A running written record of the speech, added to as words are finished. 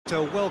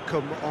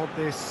welcome on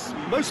this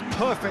most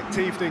perfect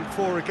evening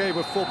for a game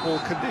of football.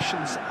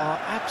 Conditions are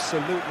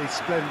absolutely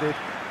splendid,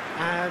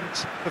 and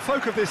the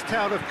folk of this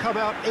town have come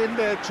out in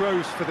their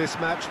droves for this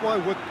match. Why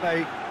wouldn't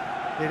they?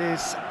 It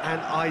is an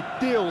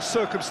ideal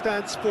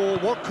circumstance for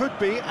what could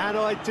be an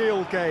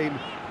ideal game.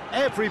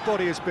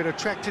 Everybody has been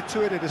attracted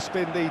to it. It has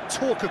been the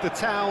talk of the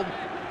town,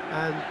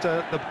 and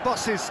the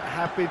buses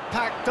have been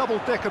packed,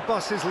 double-decker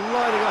buses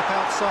lining up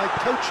outside.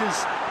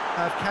 Coaches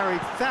have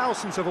carried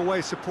thousands of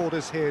away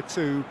supporters here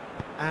too,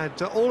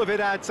 and all of it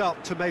adds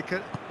up to make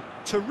a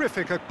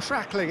terrific, a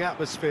crackling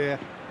atmosphere.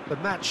 The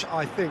match,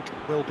 I think,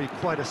 will be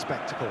quite a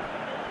spectacle.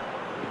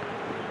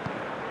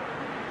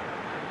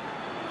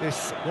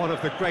 This one of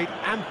the great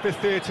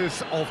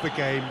amphitheatres of the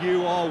game.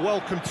 You are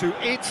welcome to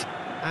it,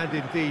 and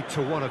indeed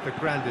to one of the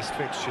grandest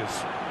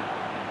fixtures.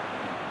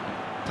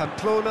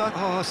 Pamplona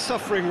are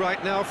suffering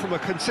right now from a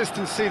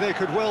consistency they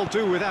could well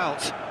do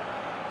without.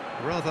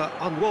 Rather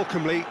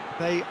unwelcomely,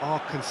 they are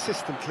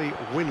consistently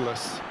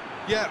winless.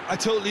 Yeah, I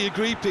totally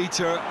agree,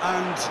 Peter,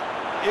 and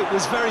it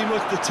was very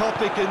much the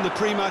topic in the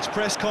pre-match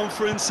press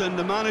conference, and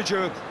the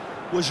manager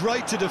was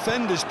right to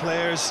defend his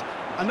players,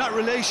 and that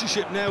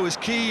relationship now is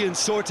key in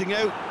sorting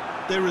out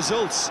their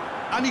results.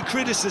 Any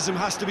criticism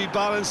has to be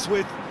balanced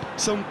with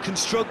some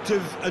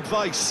constructive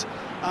advice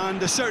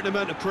and a certain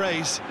amount of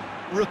praise.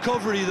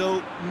 Recovery,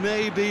 though,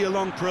 may be a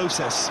long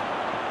process.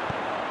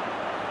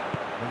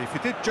 And if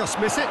you did just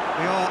miss it,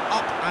 they are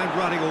up and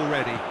running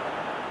already.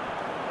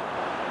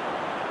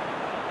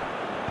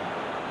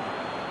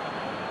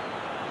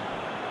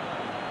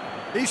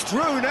 He's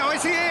through, now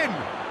is he in?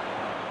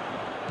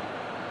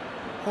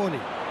 Horny.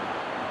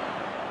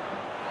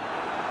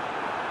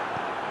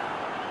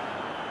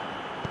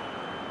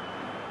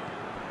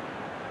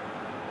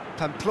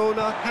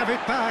 Pamplona have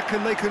it back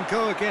and they can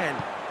go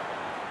again.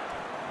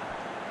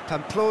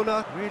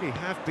 Pamplona really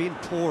have been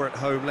poor at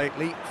home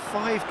lately.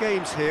 5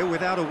 games here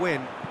without a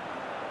win.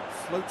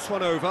 Floats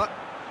one over.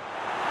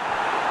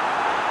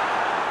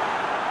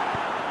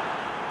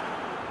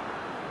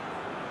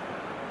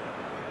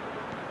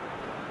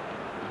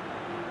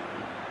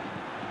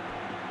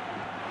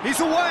 He's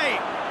away!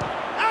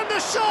 And the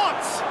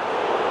shot!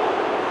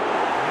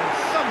 And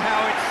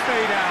somehow it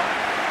stayed out.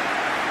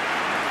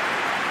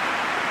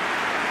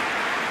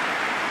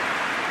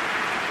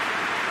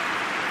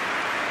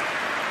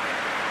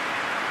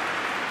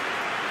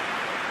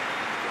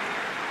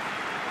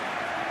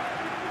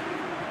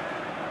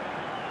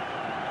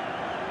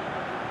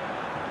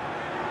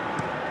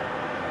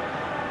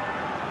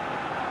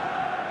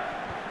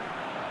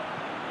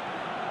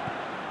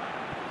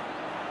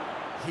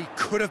 He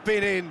could have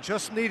been in,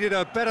 just needed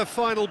a better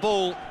final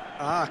ball.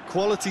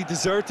 Quality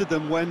deserted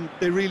them when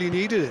they really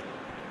needed it.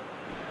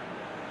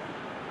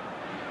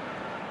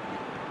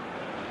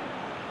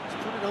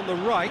 He's put it on the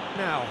right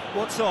now.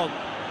 What's on?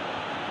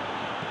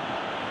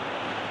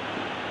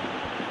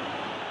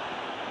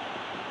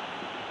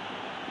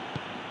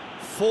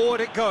 Forward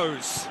it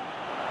goes.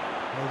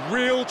 A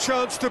real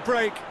chance to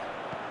break.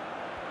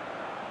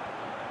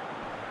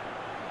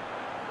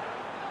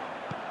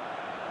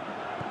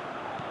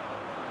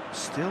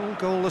 Still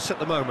goalless at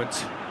the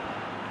moment.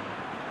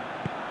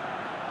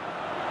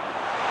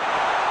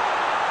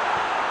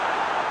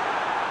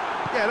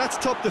 Yeah, that's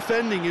top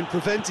defending in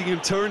preventing him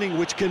turning,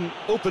 which can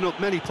open up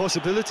many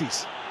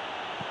possibilities.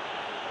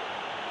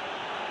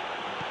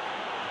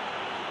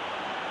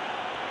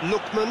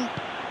 Lookman.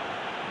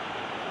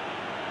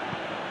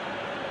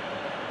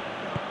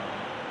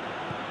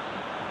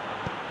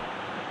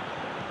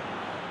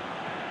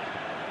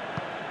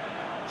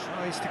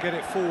 Tries to get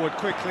it forward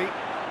quickly.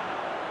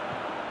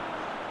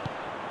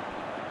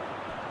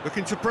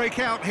 Looking to break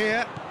out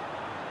here.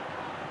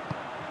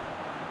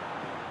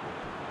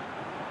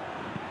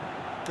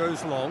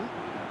 Goes long.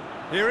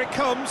 Here it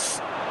comes.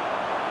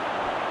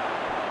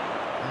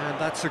 And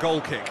that's a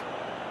goal kick.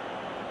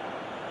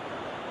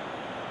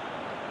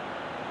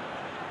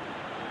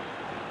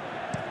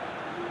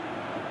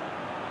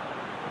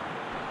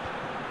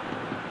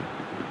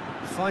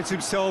 Finds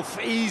himself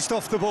eased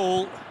off the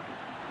ball.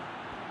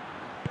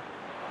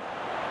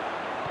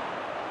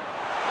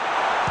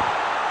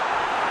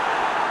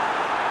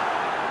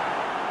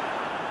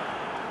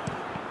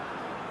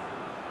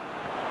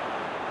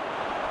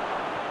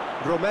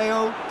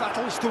 Romeo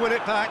battles to win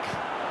it back.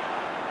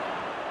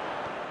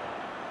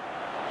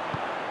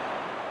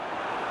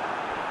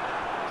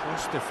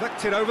 Cross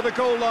deflected over the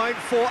goal line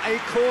for a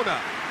corner.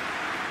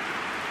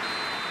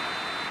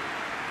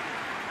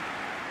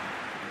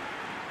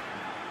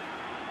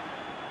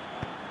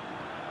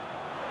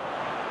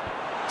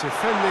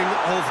 Defending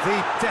of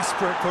the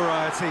desperate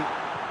variety.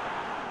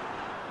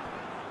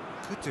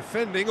 Good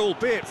defending,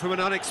 albeit from an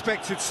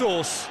unexpected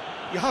source.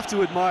 You have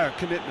to admire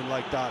commitment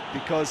like that,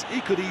 because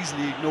he could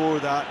easily ignore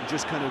that and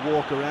just kind of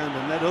walk around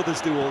and let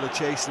others do all the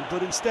chasing,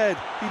 but instead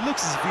he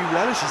looks as if he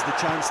relishes the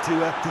chance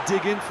to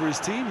dig in for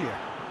his team here.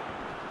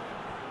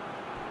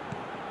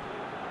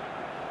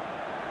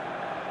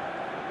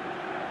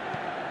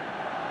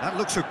 That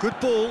looks a good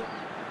ball.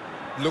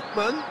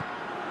 Lookman.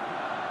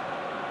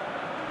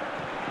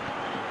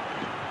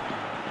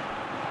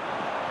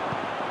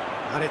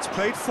 And it's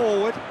played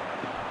forward.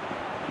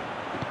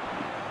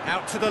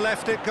 Out to the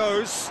left it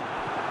goes.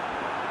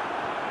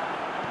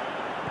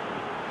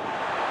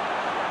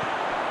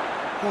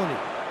 Corny.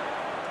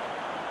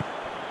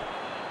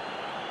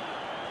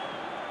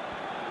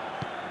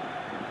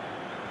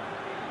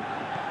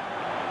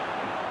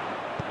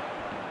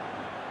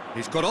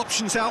 He's got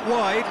options out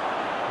wide.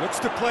 Looks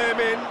to play him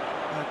in.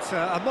 But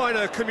a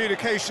minor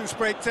communications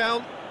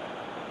breakdown.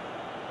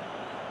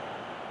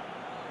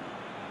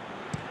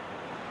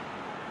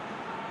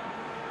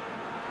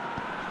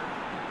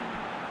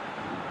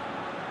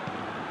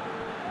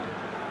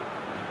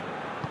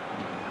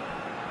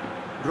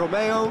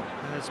 Romeo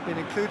has been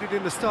included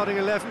in the starting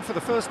 11 for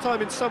the first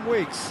time in some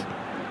weeks.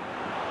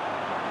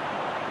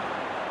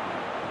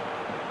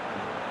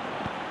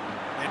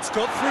 It's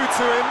got through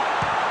to him.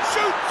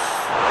 Shoots!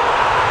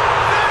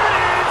 There it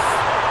is!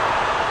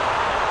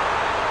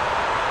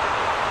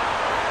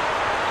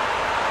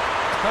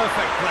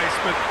 Perfect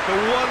placement. The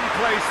one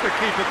place the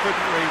keeper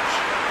couldn't reach.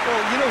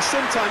 Well, you know,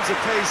 sometimes it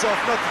pays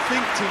off not to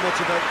think too much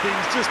about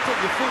things, just put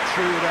your foot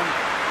through it, and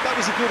that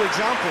was a good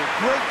example.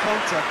 Great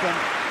contact, and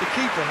the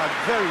keeper had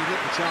very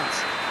little chance.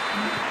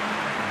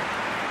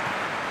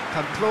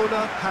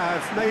 Pamplona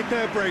have made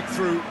their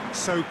breakthrough,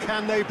 so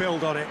can they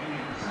build on it?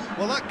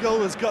 Well, that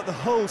goal has got the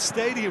whole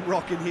stadium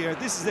rocking here.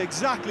 This is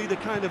exactly the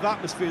kind of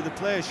atmosphere the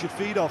players should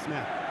feed off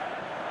now.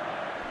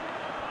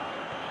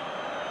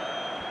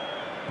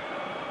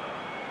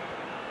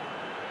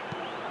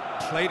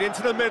 Played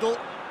into the middle.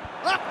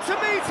 Up to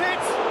meet it!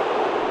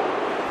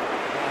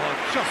 Oh,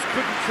 just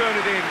couldn't turn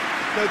it in.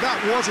 Now, that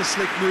was a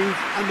slick move,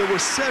 and there were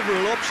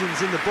several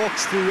options in the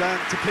box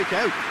to pick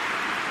out.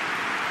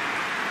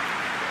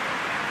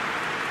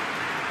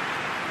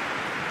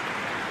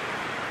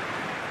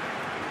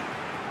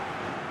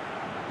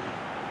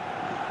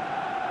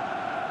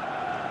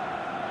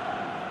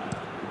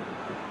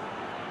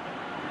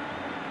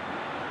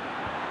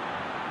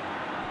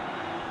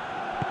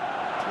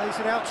 Plays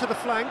it out to the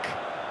flank.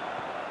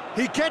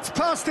 He gets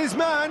past his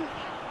man.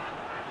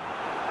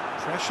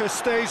 Pressure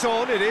stays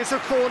on, it is a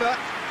corner.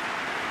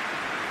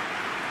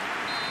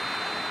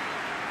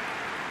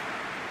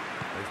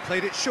 They've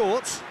played it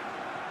short.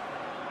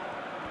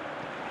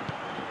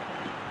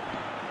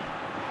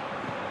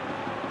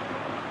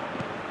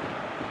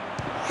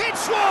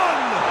 Hits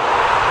one!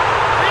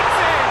 It's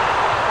in!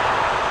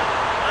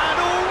 And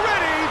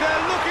already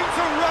they're looking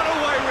to run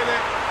away with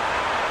it.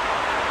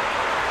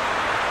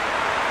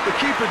 The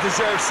keeper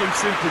deserves some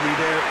sympathy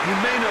there. He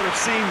may not have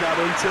seen that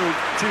until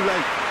too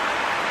late.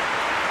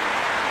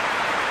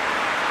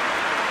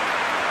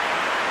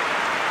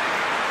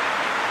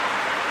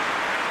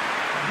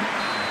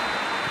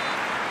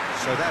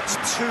 So that's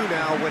two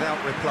now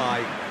without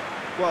reply.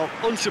 Well,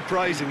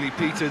 unsurprisingly,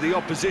 Peter, the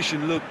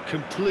opposition look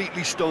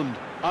completely stunned.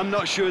 I'm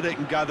not sure they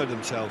can gather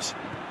themselves.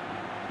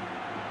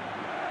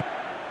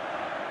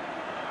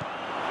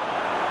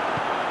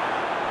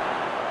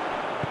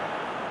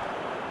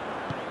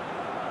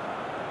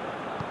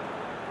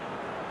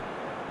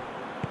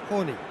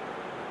 Horny.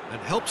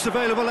 And help's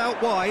available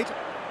out wide.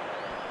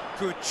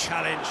 Good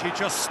challenge, he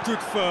just stood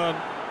firm.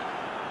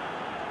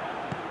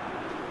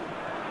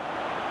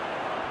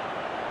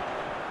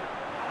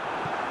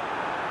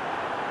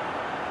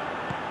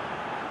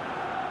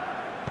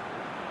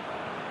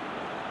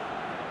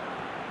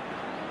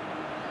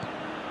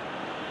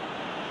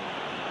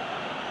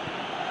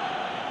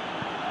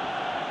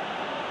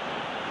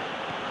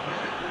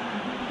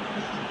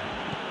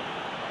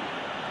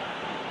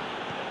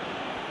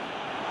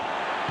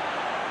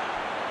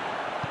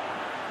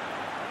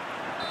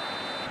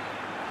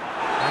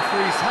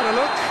 He's had a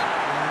look,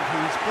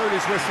 and he's blown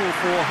his whistle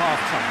for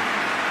half-time.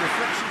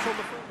 Reflections on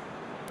the field.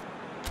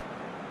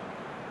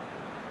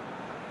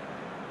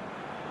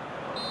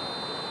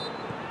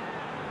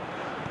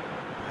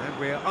 And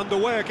we're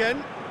underway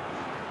again.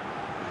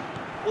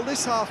 Well,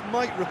 this half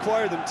might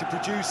require them to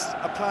produce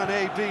a plan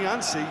A, B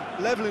and C.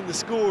 Levelling the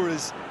score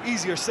is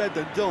easier said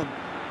than done,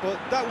 but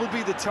that will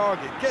be the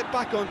target. Get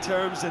back on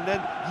terms and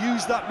then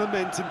use that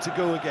momentum to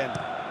go again.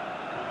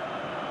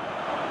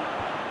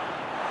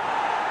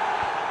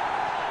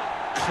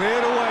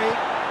 Cleared away.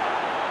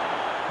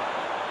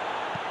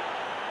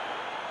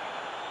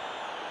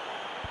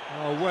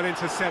 Oh, well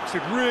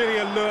intercepted, really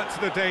alert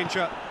to the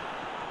danger.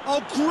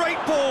 Oh, great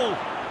ball!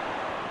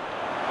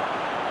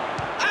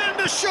 And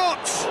a shot!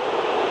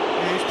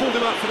 Yeah, he's pulled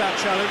him up for that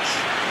challenge.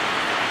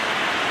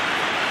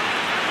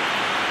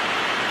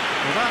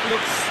 Well, that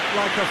looks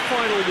like a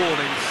final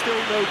warning,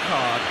 still no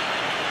card.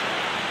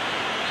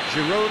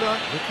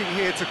 Girona looking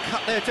here to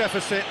cut their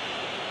deficit.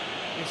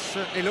 This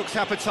certainly looks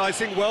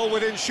appetising, well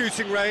within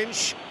shooting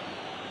range.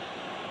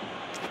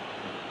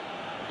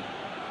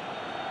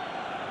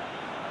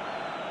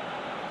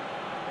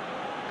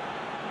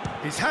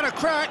 He's had a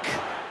crack.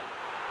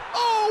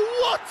 Oh,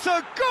 what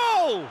a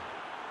goal!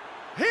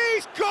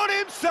 He's got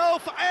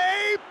himself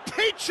a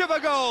peach of a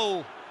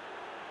goal!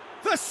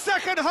 The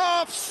second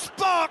half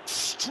sparked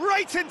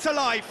straight into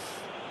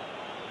life.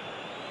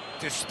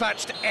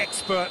 Dispatched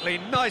expertly,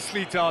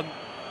 nicely done.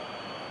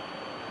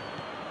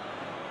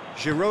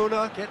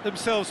 Girona get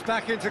themselves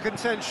back into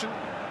contention.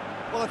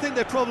 Well, I think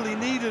they probably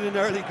needed an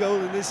early goal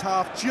in this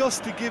half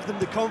just to give them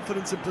the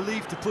confidence and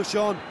belief to push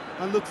on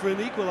and look for an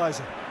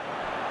equaliser.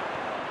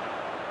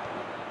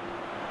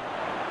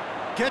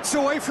 Gets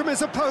away from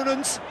his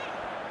opponents.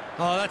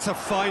 Oh, that's a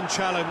fine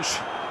challenge.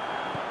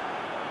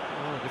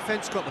 Oh, the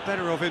defence got the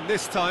better of him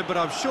this time, but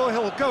I'm sure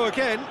he'll go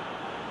again.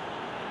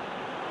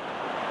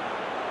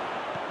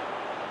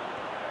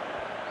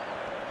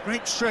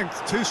 Great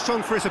strength, too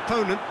strong for his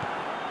opponent.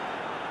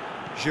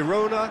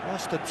 Girona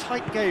lost a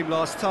tight game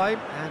last time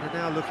and are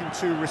now looking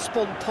to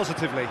respond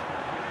positively.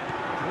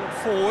 Brought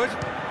forward,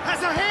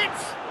 has a hit!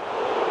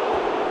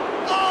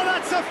 Oh,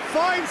 that's a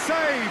fine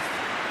save!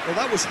 Well,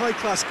 that was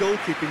high-class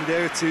goalkeeping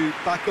there to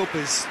back up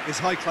his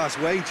high-class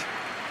wage.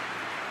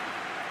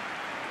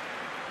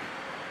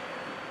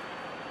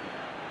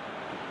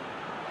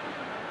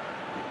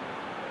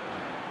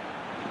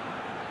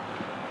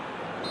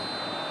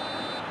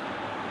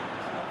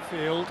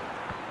 Field.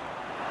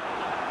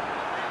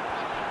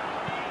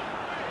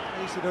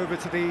 Plays it over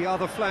to the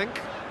other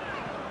flank.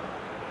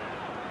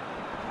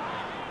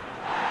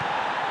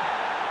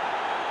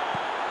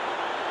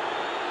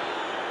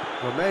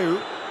 Romeu.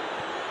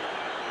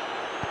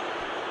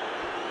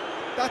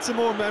 That's a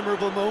more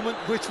memorable moment,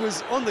 which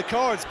was on the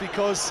cards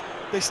because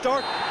they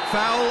start...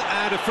 Foul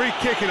and a free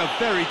kick in a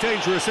very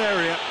dangerous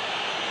area.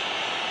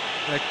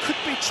 There could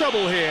be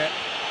trouble here.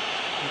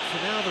 But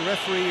for now, the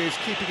referee is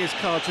keeping his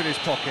cards in his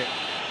pocket.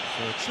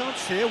 So a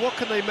chance here, what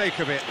can they make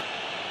of it?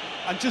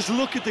 And just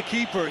look at the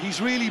keeper,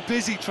 he's really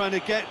busy trying to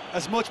get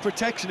as much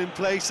protection in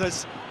place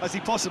as he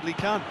possibly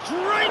can.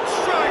 Great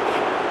strike!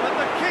 And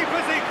the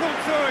keeper's equal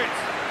to it!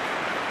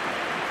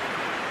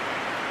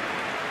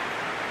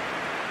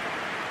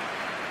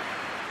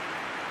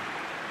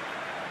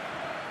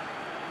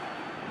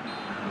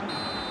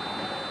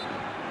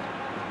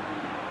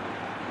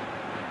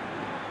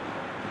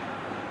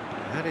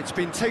 And it's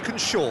been taken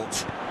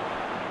short.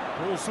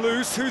 Ball's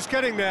loose, who's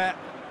getting there?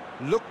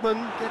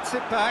 Lookman gets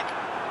it back.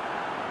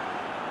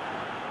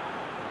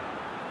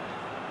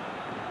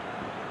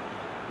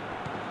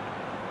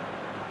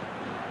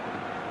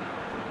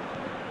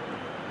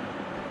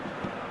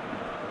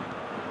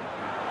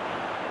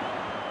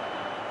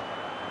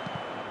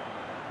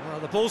 Well,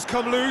 the ball's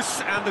come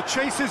loose and the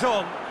chase is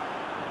on.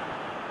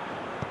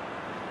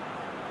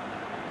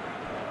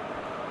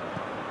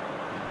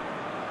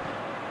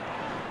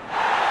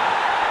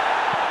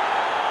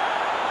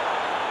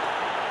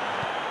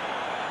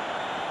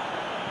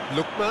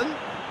 Lookman.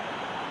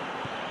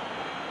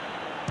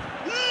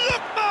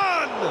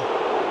 Lookman!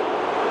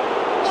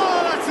 Oh,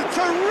 that's a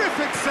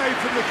terrific save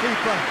from the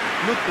keeper.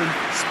 Lookman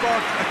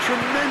sparked a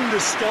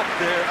tremendous stop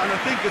there, and I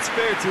think it's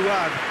fair to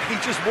add, he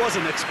just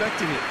wasn't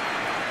expecting it.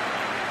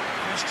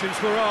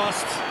 Questions were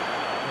asked,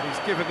 and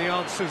he's given the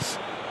answers.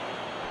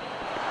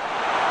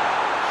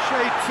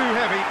 Shade too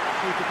heavy,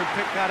 keeper can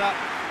pick that up.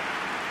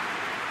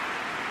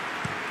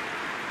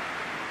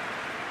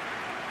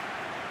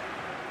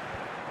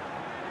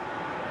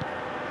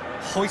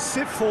 Hoists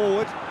it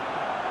forward.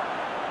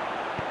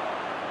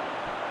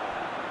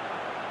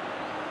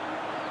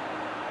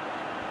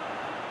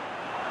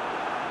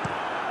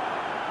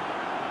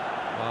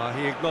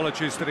 He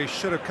acknowledges that he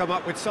should have come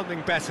up with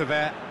something better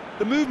there.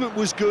 The movement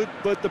was good,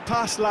 but the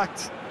pass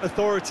lacked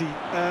authority,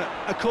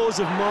 a cause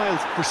of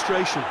mild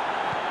frustration.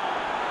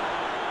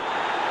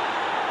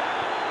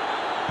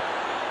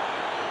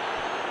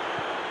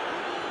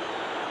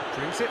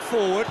 Brings it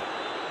forward.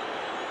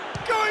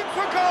 Going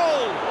for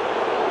goal!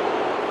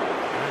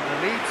 And the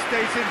lead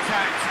stays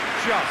intact,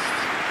 just.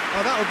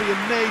 Oh, that would be a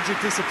major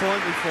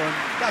disappointment for him.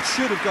 That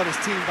should have got his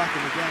team back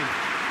in the game.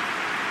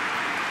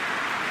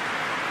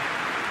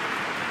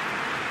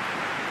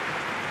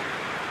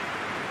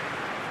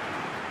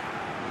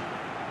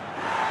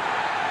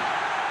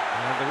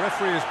 And the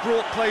referee has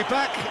brought play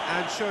back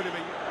and shown him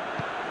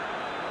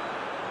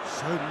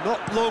So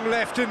not long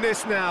left in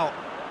this now.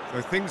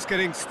 So things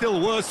getting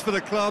still worse for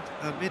the club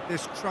amid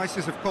this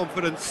crisis of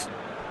confidence.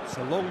 It's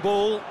a long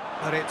ball,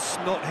 but it's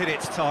not hit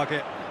its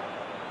target.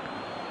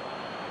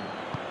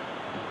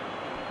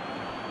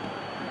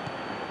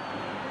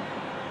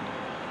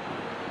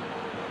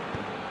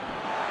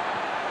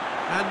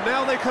 And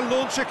now they can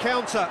launch a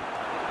counter.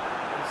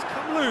 It's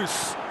come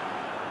loose.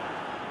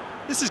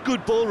 This is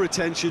good ball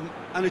retention,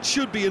 and it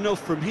should be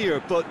enough from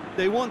here, but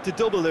they want to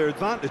double their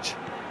advantage.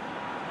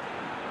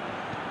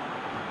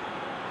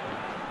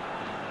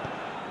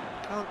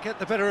 Can't get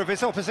the better of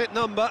his opposite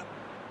number.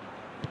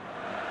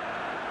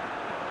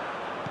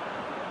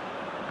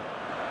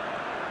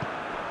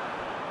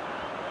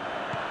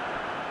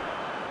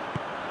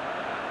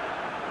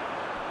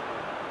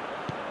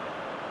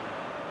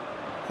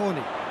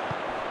 Horny.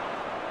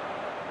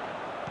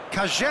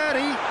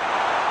 Kajari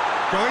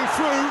going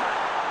through.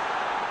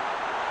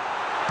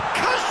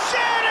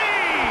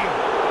 Kajari!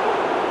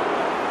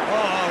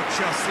 Oh,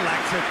 just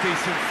lacked a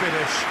decent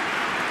finish.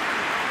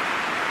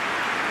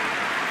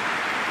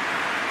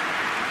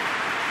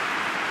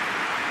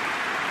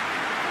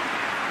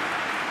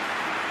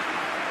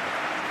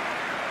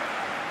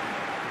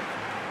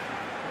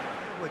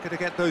 We're going to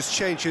get those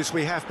changes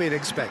we have been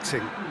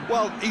expecting.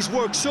 Well, he's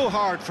worked so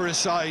hard for his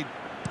side,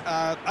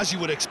 as you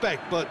would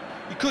expect, but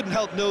you couldn't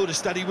help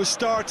notice that he was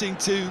starting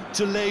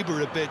to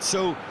labour a bit,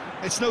 so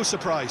it's no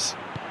surprise.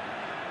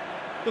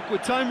 Look,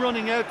 with time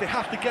running out, they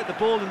have to get the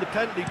ball in the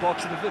penalty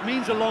box, and if it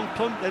means a long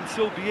punt, then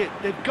so be it.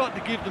 They've got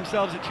to give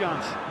themselves a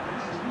chance.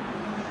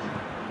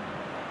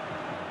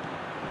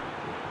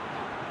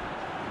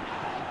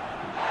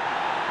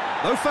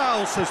 No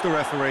foul, says the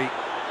referee.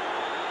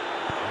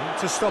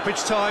 To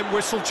stoppage time,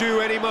 whistle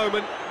due any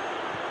moment.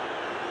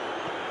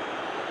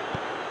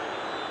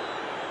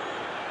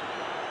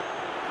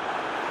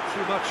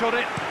 Too much on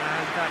it,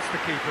 and that's the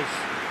keeper's.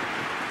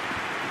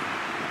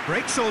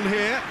 Breaks on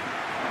here.